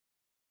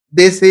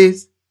This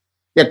is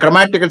a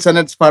grammatical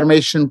sentence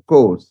formation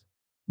course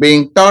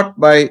being taught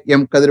by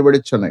M. Kadirvadi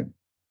Chennai.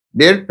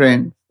 Dear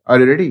friends, are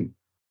you ready?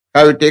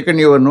 Have you taken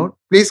your note?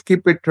 Please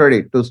keep it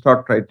ready to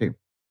start writing.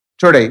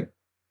 Today,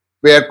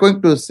 we are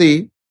going to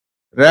see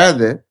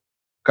rather,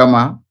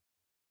 comma,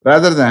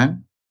 rather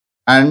than,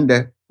 and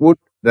would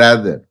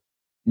rather.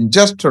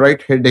 Just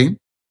write heading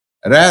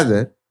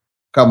rather,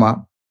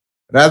 comma,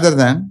 rather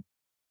than,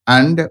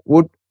 and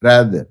would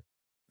rather,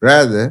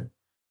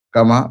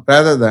 comma,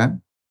 rather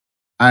than,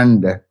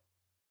 and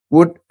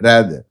would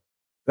rather.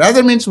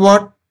 Rather means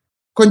what?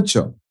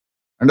 Koncham.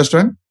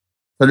 Understand?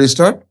 Shall we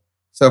start?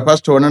 So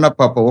first one and a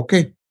papa,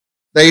 okay?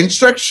 The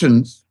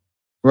instructions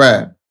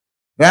were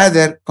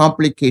rather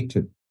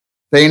complicated.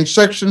 The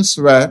instructions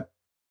were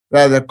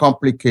rather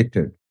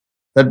complicated.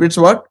 That means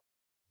what?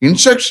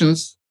 Instructions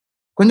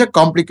கொஞ்சம்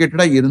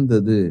காம்ப்ளிகேட்டடா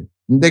இருந்தது.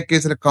 இந்த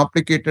கேஸ்ல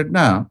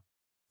காம்ப்ளிகேட்டட்னா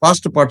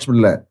past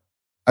பார்ட்ஸ்ல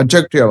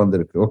அட்ஜெக்டிவா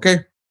வந்திருக்கு. Okay,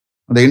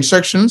 அந்த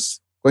instructions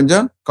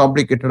கொஞ்சம்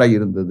காம்ப்ளிகேட்டடா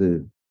இருந்தது.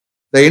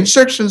 The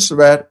instructions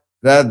were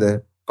rather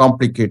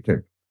complicated.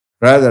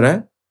 Rather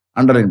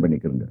underline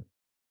பண்ணிக்கிறங்க.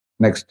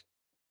 Next.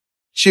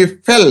 She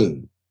fell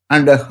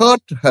and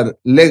hurt her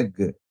leg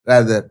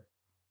rather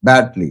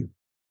badly.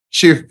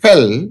 She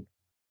fell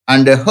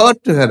and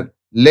hurt her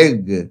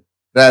leg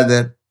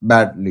rather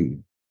badly.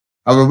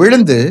 அவ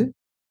விழுந்து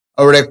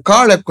அவளுடைய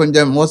காலை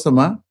கொஞ்சம்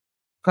மோசமா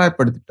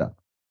காயப்படுத்திட்டா.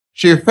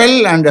 She fell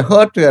and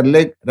hurt her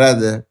leg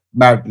rather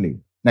badly.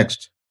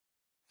 Next.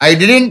 I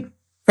didn't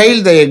fail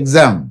the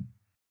exam.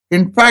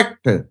 In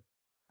fact,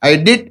 I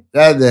did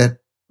rather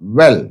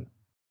well.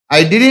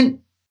 I didn't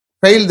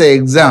fail the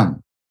exam.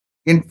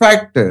 In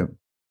fact,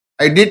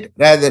 I did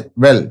rather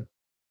well.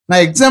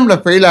 நான் எக்ஸாம்ல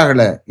fail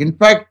ஆகல.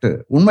 In fact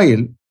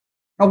உண்மையில்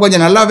நான்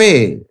கொஞ்சம் நல்லாவே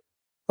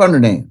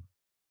பண்ணினேன்.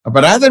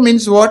 அப்ப rather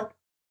means what?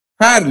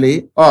 Fairly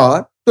or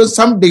to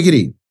some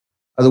degree.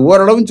 அது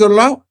ஓரளவும்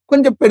சொல்லலாம்,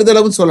 கொஞ்சம்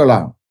பெரிதளவும்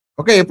சொல்லலாம்.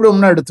 ஓகே, எப்படி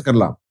ஒண்ணா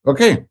எடுத்துக்கலாம்.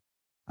 Okay,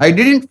 I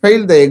didn't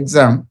fail the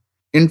exam.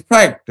 In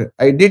fact,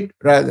 I did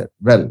rather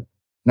well.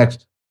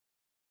 Next.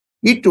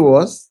 It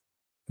was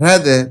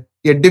rather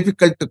a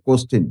difficult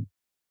question.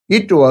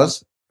 It was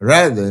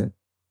rather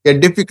a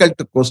difficult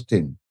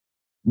question.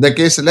 இந்த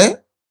கேஸ்ல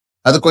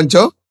அது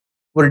கொஞ்சம்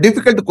ஒரு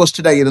டிஃபிகல்ட்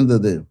கொஸ்டினா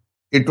இருந்தது.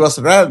 It was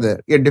rather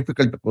a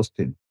difficult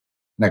question.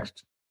 Next.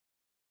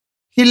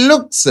 He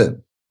looks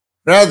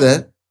rather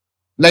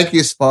like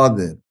his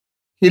father.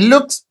 He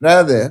looks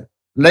rather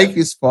like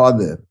his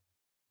father.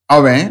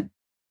 அவன்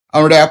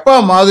அவனுடைய அப்பா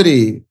மாதிரி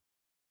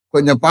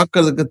கொஞ்சம்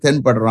பார்க்கறதுக்கு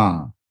தென்படுறான்,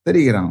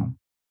 தெரிகிறான்.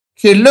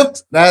 He looks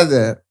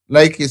rather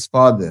like his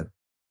father.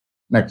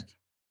 Next.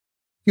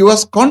 He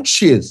was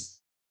conscious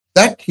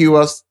that he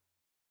was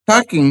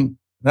talking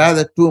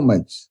rather too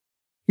much.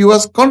 He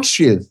was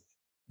conscious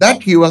that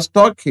he was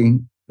talking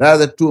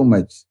rather too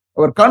much.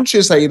 அவர்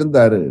கான்சியஸா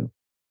இருந்தாரு,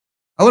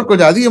 அவர்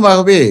கொஞ்சம்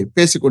அதிகமாகவே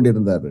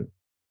பேசிக்கொண்டிருந்தாரு.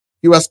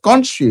 He was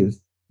conscious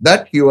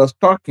that he was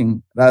talking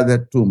rather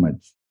too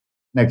much.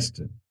 Next.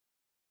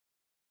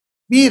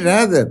 We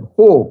rather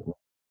hope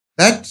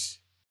that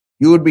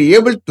you would be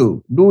able to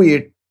do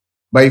it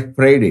by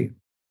Friday.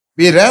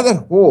 We rather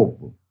hope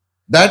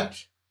that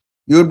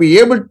you would be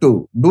able to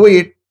do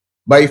it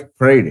by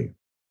Friday.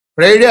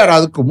 Friday or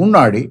அதுக்கு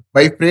முன்னாடி,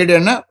 by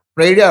Fridayனா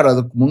Friday or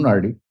அதுக்கு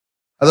முன்னாடி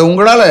அதை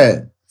உங்களால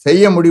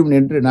செய்ய முடியும்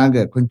என்று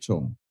நாங்க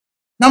கொஞ்சம்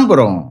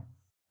நம்புறோம்,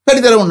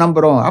 பெரிதளவு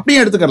நம்புறோம்,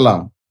 அப்படியே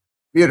எடுத்துக்கலாம்.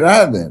 We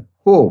rather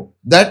hope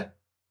that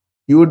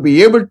you would be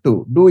able to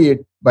do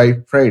it by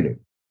Friday.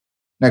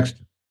 Next.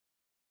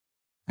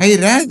 I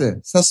rather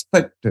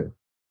suspect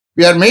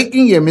we are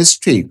making a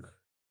mistake.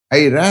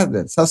 I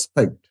rather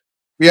suspect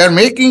we are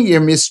making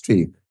a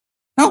mistake.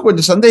 நான்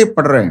கொஞ்சம்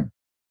சந்தேகப்படுறேன்,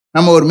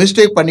 நம்ம ஒரு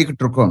மிஸ்டேக்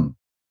பண்ணிக்கிட்டு இருக்கோம்.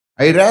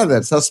 I rather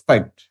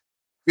suspect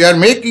we are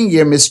making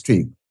a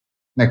mistake.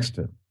 Next.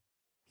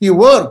 He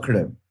worked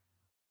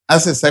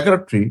as a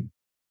secretary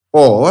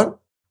or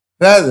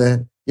rather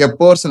a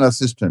personal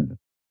assistant.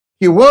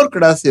 He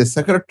worked as a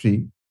secretary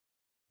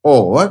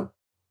or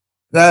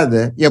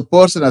rather a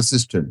personal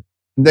assistant.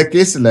 இந்த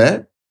கேஸ்ல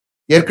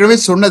ஏற்கனவே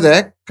சொன்னதை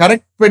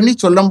கரெக்ட் பண்ணி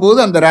சொல்லும் போது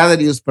அந்த rather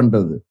யூஸ்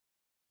பண்றது.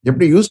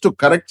 எப்படி use to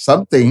correct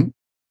something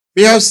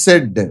we have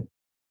said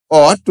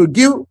or to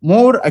give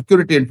more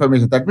accurate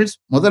information. That means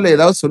முதல்ல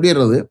ஏதாவது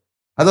சொல்லிடுறது,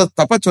 அதை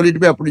தப்பா சொல்லிட்டு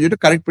போய் அப்படின்னு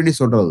சொல்லிட்டு கரெக்ட் பண்ணி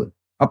சொல்றது.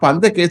 அப்ப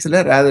அந்த கேஸ்ல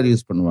rather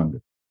யூஸ் பண்ணுவாங்க.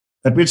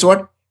 That means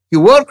what? He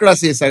worked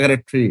as a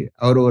secretary.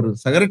 அவர் ஒரு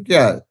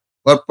செக்ரட்டரியா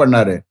ஒர்க்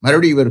பண்ணாரு.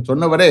 மறுபடியும் இவர்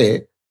சொன்னவரே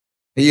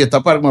ஐயோ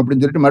தப்பா இருக்கும்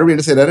அப்படின்னு சொல்லிட்டு மறுபடியும்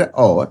என்ன செய்யறாரு?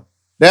 or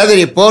rather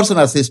a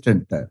personal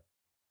assistant.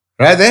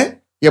 rather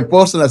a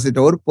personal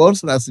assistant, ஒரு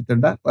personal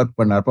assistant ஒர்க்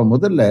பண்ணார். அப்ப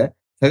முதல்ல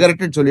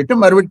செக்ரட்டரி சொல்லிட்டு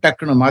மறுபடியும்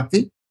டக்குன்னு மாத்தி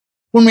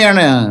உண்மையான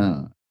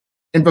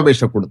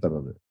இன்ஃபர்மேஷன்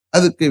கொடுத்துறது.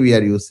 அதுக்கு we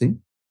are using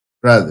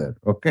rather.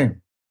 Okay.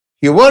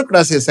 He worked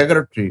as a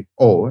secretary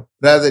or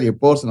rather a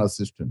personal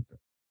assistant.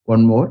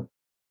 One more.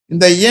 In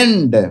the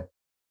end,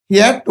 he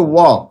had to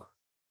walk.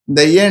 In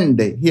the end,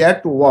 he had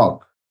to walk.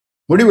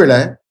 முடிவில்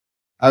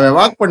அவன்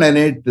walk பண்ண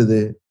நேற்றுது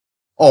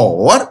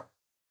or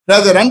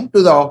rather run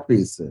to the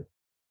office.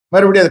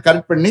 மறுபடியும் அதை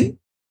correct பண்ணி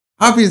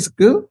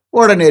ஆபீஸ்க்கு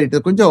ஓட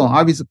நேரிட்டது, கொஞ்சம்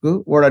ஆபீஸுக்கு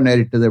ஓட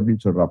நேரிட்டது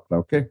அப்படின்னு சொல்றாப்ல.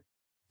 Okay,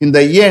 in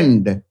the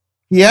end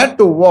he had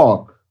to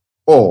walk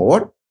or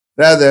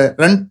rather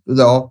run to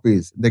the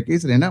office. இந்த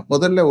கேஸ்ல என்ன,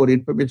 முதல்ல ஒரு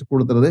இன்ஃபர்மேஷன்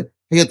கொடுத்துறது,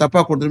 ஐயோ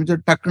தப்பா கொடுத்துருச்சு,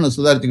 டக்குன்னு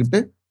சுதாரிச்சுக்கிட்டு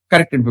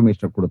கரெக்ட்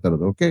இன்ஃபர்மேஷன்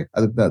கொடுத்துறது. ஓகே,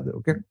 அதுக்கு தான் அது.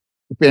 ஓகே,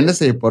 இப்போ என்ன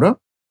செய்ய போறோம்,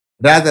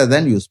 rather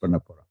than யூஸ் பண்ண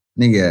போறோம்.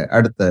 நீங்க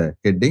அடுத்த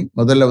ஹெட்டிங்,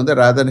 முதல்ல வந்து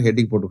rather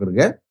ஹெட்டிங்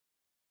போட்டுக்கிறீங்க,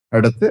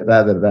 அடுத்து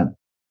rather than.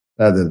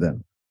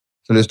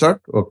 So let's start.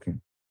 Okay,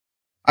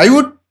 I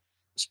would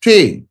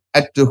stay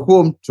at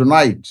home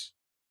tonight.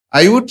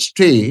 I would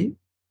stay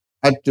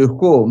at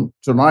home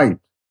tonight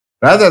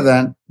rather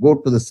than go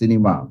to the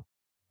cinema.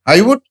 I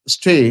would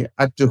stay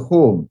at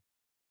home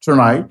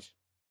tonight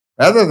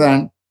rather than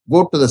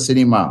go to the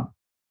cinema.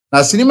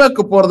 நான்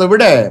சினிமாக்கு போறதை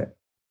விட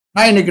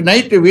நான் இன்னைக்கு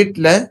night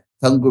வீட்டில்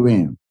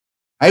தங்குவேன்.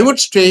 I would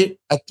stay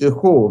at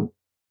home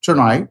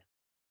tonight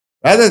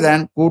rather than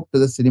go to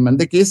the cinema.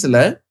 இந்த கேஸ்ல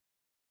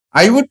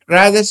I would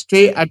rather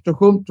stay at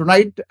home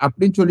tonight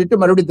அப்படின்னு சொல்லிட்டு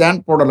மறுபடியும் தான்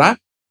போடலாம்.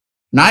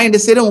 நான் இந்த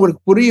செய்யற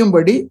உங்களுக்கு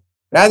புரியும்படி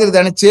rather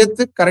than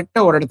சேர்த்து கரெக்டா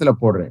ஒரு இடத்துல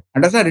போடுறேன்.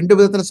 அண்டர்ஸ்டாண்ட்? ரெண்டு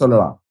விதத்துல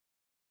சொல்லலாம்.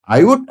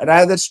 I would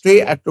rather stay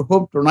at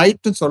home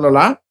tonight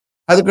சொல்லலாம்,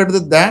 அதுக்கு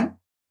அடுத்து then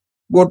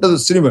go to the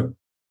cinema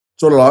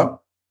சொல்லலாம்.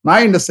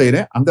 நான் என்ன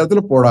செய்யறேன், அந்த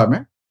இடத்துல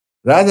போடாம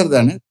rather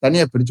than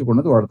தனியா பிரிச்சு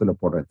கொண்டு வந்து ஒரு இடத்துல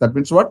போடுறேன். That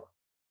means what?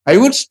 I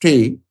would stay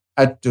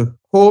at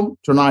home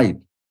tonight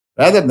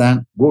rather than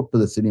go to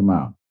the cinema.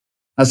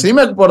 நான்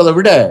சினிமாக்கு போறதை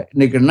விட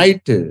இன்னைக்கு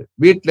நைட்டு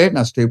வீட்டிலே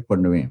நான் ஸ்டே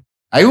பண்ணுவேன்.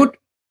 I would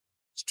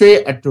stay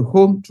at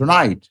home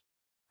tonight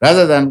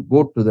rather than go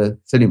to the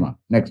cinema.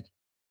 Next,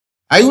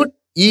 I would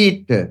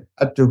eat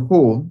at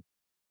home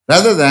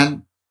rather than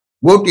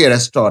go to a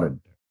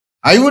restaurant.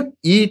 I would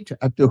eat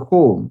at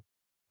home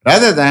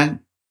rather than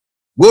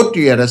go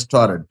to a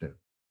restaurant.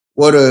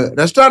 ஒரு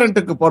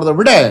ரெஸ்டாரண்ட்டுக்கு போறதை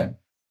விட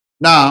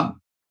நான்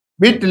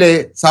வீட்டிலே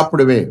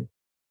சாப்பிடுவேன்.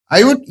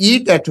 I would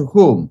eat at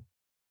home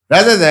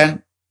rather than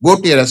go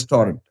to a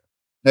restaurant.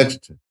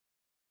 Next,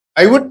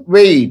 I would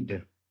wait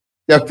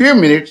a few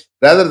minutes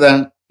rather than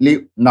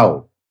leave now.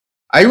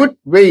 I would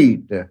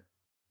wait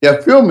a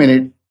few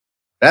minutes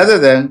rather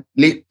than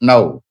leave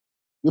now.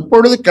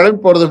 இப்பொழுது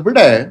கிளம்பி போறதை விட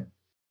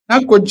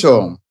நான்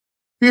கொஞ்சம்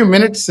few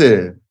minutes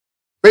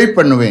wait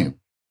பண்ணுவேன்.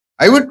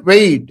 I would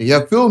wait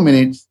a few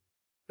minutes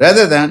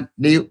rather than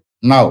leave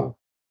now.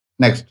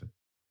 Next,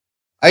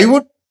 I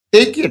would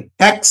take a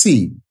taxi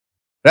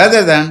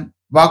rather than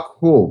walk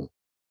home.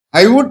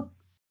 I would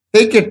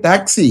take a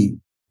taxi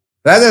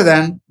rather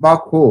than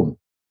walk home.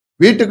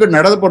 வீட்டுக்கு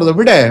நடந்து போறதை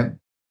விட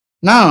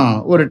நான்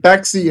ஒரு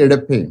taxi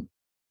எடுப்பேன்.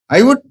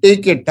 I would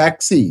take a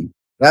taxi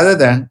rather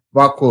than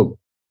walk home.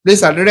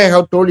 Please, already I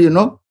have told you,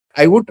 no,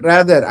 I would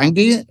rather,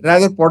 அங்கேயும்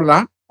rather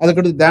போடலாம்,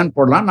 அதுக்கு than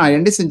போடலாம். நான்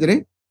என்ன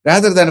செஞ்சிடறேன்,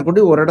 rather than கூட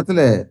ஒரு இடத்துல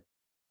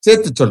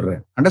சேர்த்து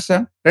சொல்றேன்.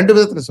 அண்டர்ஸ்டாண்ட்? ரெண்டு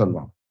விதத்துல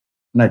சொல்லலாம்.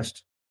 Next,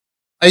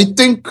 I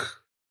think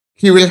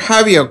he will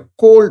have a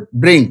cold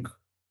drink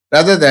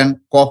rather than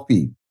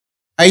coffee.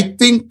 I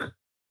think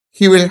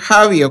he will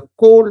have a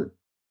cold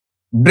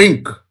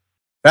drink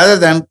rather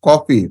than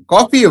coffee.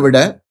 காஃபியை விட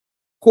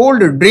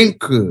கோல்டு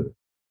ட்ரிங்க்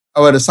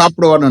அவர்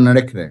சாப்பிடுவார்னு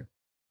நினைக்கிறேன்.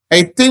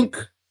 I think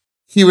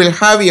he will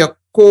have a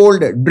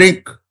cold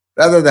drink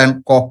rather than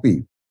coffee.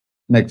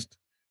 Next,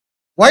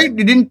 why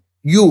didn't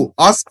you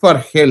ask for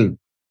help?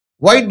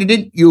 Why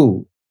didn't you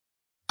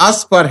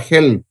ask for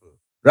help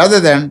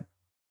rather than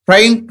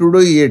trying to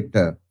do it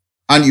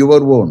on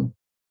your own?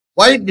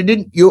 Why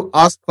didn't you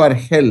ask for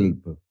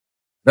help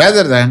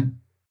rather than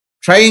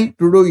trying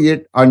to do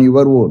it on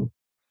your own?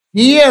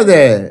 நீயே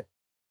அதை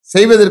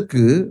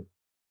செய்வதற்கு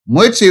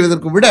முயற்சி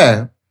செய்வதற்கு விட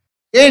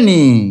ஏன் நீ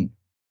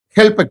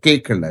ஹெல்ப்பை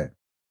கேட்கல?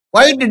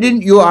 Why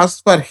didn't you ask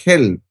for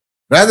help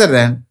rather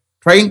than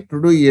trying to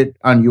do it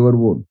on your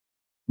own?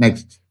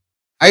 Next,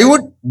 I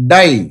would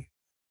die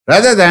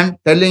rather than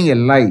telling a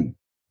lie.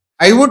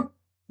 I would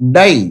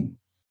die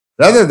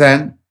rather than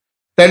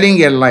telling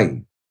a lie.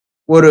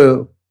 ஒரு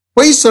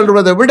பொய்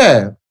சொல்வதை விட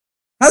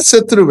நான்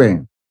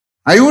செத்துருவேன்.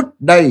 I would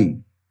die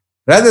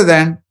rather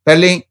than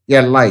telling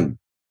a lie.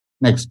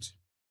 Next,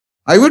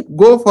 I would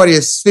go for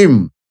a swim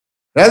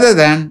rather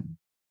than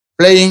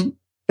playing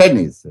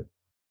tennis.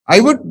 I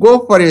would go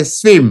for a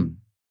swim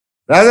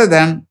rather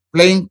than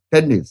playing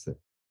tennis.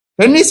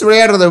 Tennis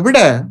விளையாடுறதை விட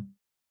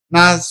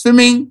நான்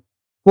swimming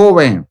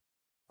போவேன்.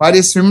 For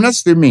a ஸ்விம்னா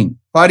swimming,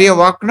 for a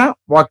வாக்னா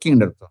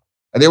walking அர்த்தம்.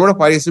 அதே போல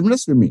for a ஸ்விம்னா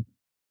swimming.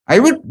 I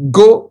would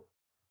go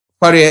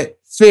for a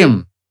swim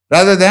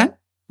rather than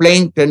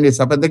playing tennis.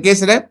 அப்ப இந்த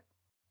கேஸ்ல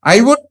I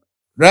would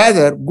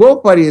rather go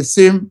for a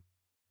swim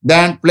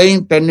than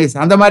playing tennis.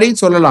 அந்த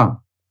மாதிரியும் சொல்லலாம்,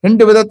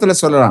 ரெண்டு விதத்துல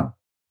சொல்லலாம்.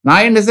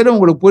 நான் என்ன செய்யறேன்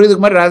உங்களுக்கு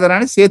புரியுதுக்கு மாதிரி rather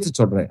சேர்த்து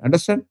சொல்றேன்.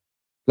 Understand?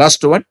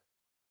 Last one,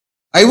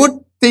 I would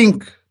think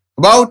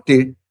about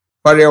it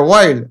for a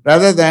while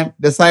rather than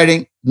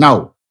deciding now.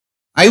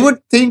 I would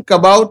think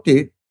about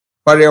it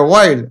for a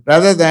while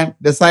rather than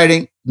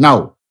deciding now.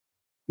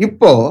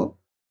 இப்போ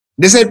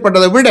டிசைட்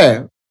பண்றதை விட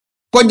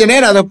கொஞ்ச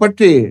நேரம் அதை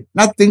பற்றி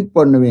நான் திங்க்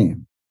பண்ணுவேன்.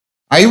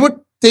 I would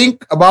think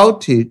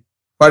about it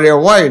for a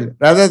while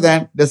rather than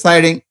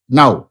deciding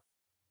now.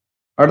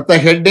 அடுத்த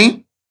heading,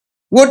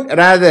 would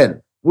rather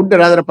would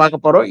rather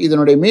பார்க்க போறோம்.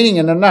 இதனுடைய மீனிங்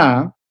என்னன்னா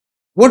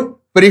would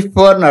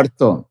preferன்னு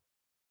அர்த்தம்.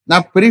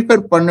 நான்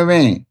ப்ரிஃபர்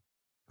பண்ணுவேன்,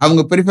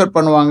 அவங்க ப்ரிஃபர்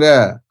பண்ணுவாங்க,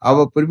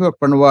 அவ ப்ரிஃபர்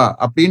பண்ணுவா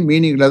அப்படின்னு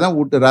மீனிங்ல தான்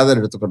would rather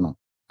எடுத்துக்கணும்.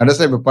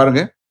 கடைசியா இப்ப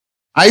பாருங்க,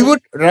 I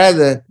would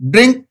rather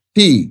drink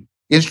tea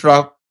instead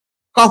of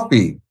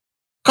coffee.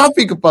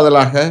 காஃபிக்கு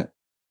பதிலாக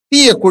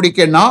டீயை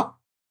குடிக்க நான்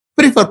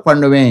ப்ரிஃபர்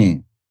பண்ணுவேன்.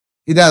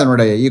 இது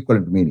அதனுடைய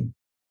equivalent meaning.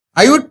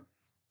 I would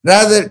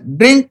rather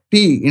drink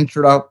tea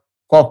instead of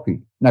coffee.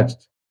 Next.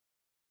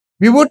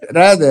 We would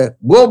rather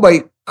go by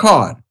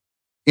car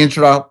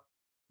instead of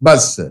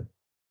bus.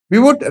 We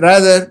would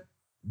rather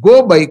go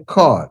by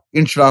car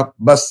instead of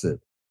bus.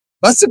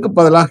 பஸ்ஸுக்கு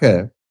பதிலாக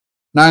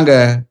நாங்க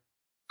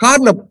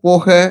கார்ல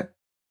போக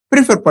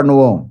ப்ரிஃபர்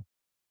பண்ணுவோம்.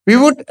 We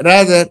would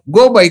rather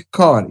go by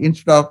car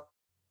instead of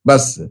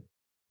bus.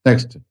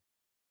 Next.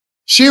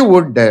 She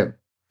would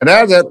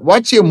rather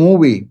watch a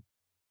movie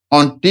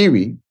on TV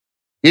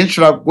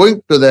instead of going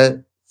to the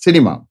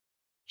cinema.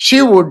 She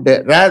would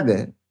rather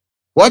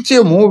watch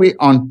a movie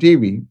on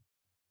TV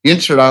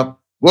instead of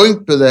going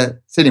to the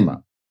cinema.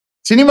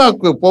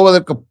 சினிமாவுக்கு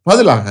போவதற்கு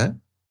பதிலாக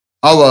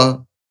அவ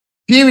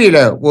டிவியில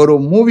ஒரு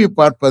movie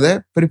பார்ப்பதை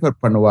prefer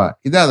பண்ணுவா.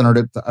 இது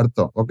அதனுடைய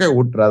அர்த்தம். ஓகே,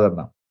 would rather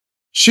தான்.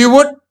 She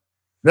would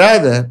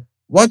rather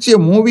watch a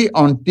movie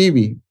on TV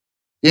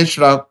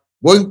instead of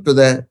going to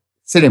the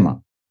cinema.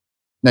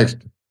 Next.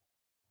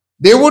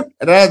 They would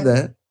rather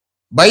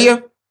buy a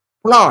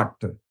plot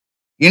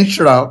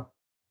instead of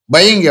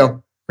buying a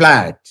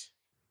flat.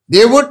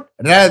 They would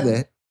rather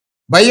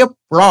buy a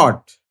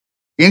plot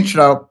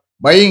instead of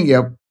buying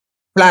a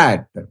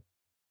flat.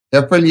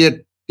 FLAT,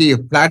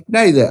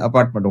 flatனா இது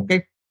apartment. Okay,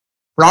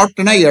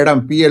 பிளாட்னா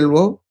இடம்,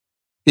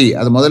 PLOT,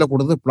 அது முதல்ல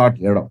கொடுத்து plot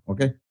இடம்.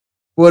 Okay,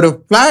 ஒரு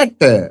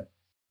plot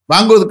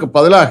வாங்குவதற்கு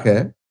பதிலாக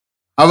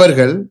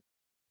அவர்கள்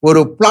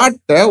ஒரு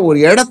பிளாட்டை, ஒரு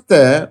இடத்த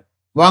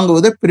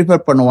வாங்குவதை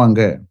ப்ரிஃபர் பண்ணுவாங்க.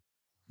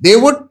 They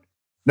would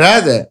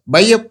rather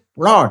buy a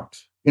plot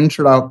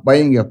instead of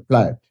buying a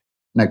flat.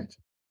 Next.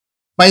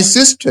 My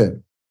sister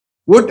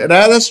would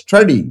rather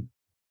study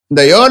in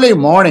the early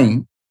morning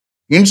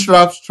instead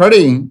of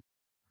studying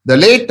the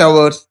late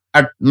hours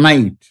at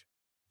night.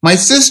 My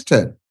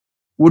sister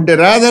would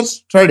rather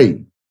study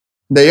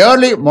in the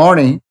early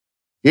morning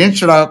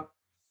instead of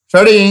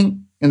studying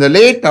in the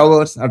late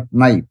hours at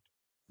night.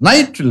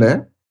 நைட்டில்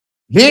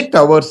late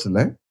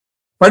ஹவர்ஸில்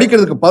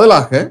படிக்கிறதுக்கு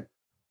பதிலாக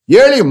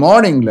early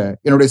மார்னிங்ல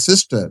என்னுடைய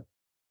sister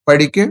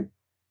படிக்க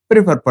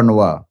prefer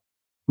பண்ணுவா.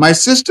 My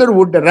sister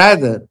would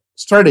rather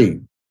study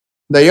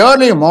the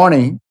early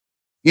morning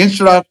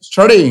instead of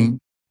studying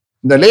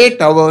the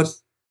late hours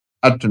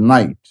at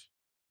night.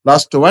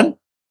 Last one.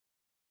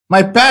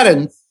 My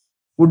parents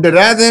would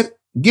rather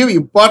give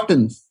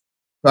importance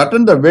to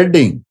attend the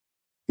wedding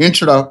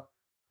instead of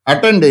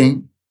attending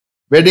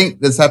wedding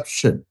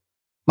reception.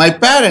 My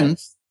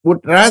parents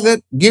would rather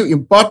give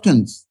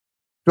importance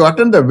to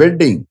attend the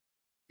wedding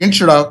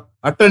instead of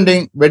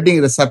attending wedding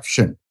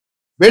reception.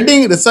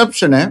 Wedding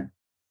ரிசப்ஷனை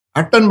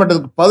attend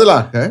பண்ணுறதுக்கு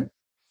பதிலாக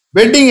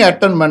wedding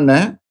attend பண்ண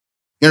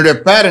என்னுடைய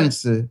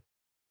parents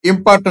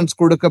importance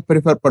கொடுக்க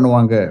prefer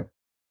பண்ணுவாங்க.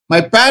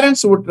 My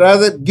parents would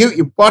rather give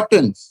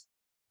importance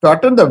to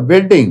attend the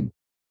wedding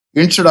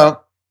instead of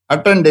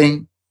attending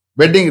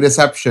wedding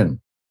reception.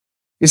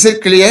 Is it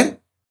clear?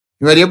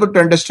 You are able to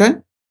understand?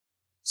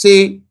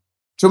 See,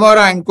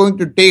 tomorrow I'm going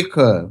to take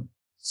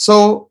so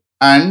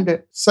and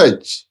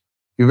such.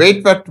 You wait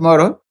for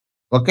tomorrow.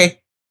 Okay?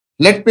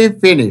 Let me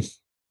finish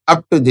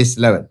up to this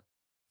level.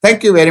 Thank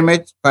you very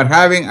much for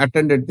having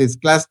attended this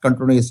class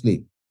continuously.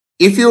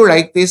 If you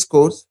like this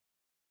course,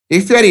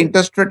 if you are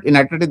interested in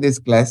attending this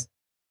class,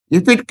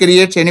 if it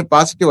creates any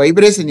positive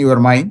vibration in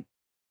your mind,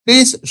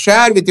 please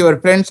share with your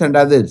friends and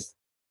others.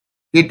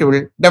 It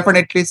will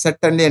definitely,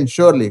 certainly and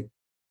surely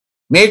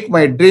make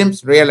my dreams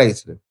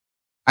realized.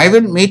 I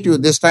will meet you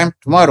this time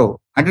tomorrow.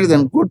 Until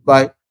then,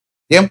 goodbye.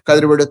 M.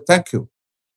 Kadrivedu, thank you.